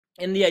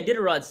In the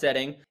Iditarod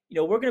setting,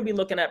 we're going to be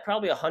looking at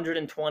probably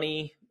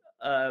 120,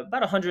 about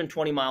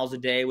 120 miles a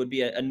day would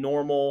be a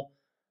normal,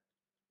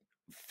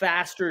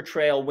 faster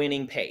trail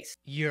winning pace.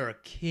 You're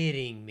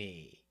kidding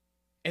me.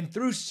 And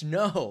through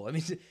snow. I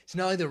mean, it's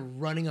not like they're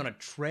running on a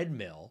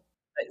treadmill.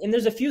 And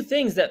there's a few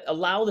things that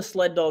allow the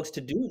sled dogs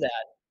to do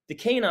that. The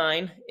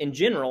canine, in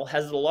general,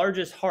 has the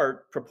largest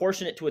heart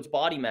proportionate to its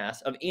body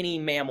mass of any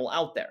mammal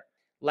out there.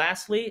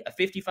 Lastly, a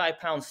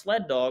 55-pound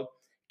sled dog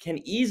can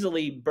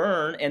easily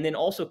burn and then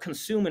also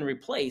consume and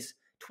replace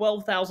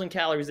 12,000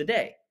 calories a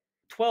day.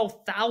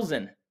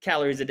 12,000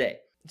 calories a day.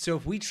 So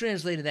if we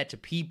translated that to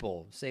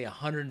people, say a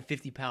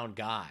 150-pound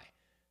guy,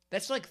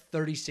 that's like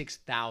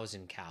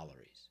 36,000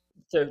 calories.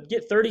 To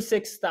get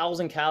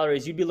 36,000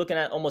 calories, you'd be looking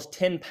at almost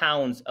 10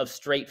 pounds of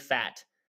straight fat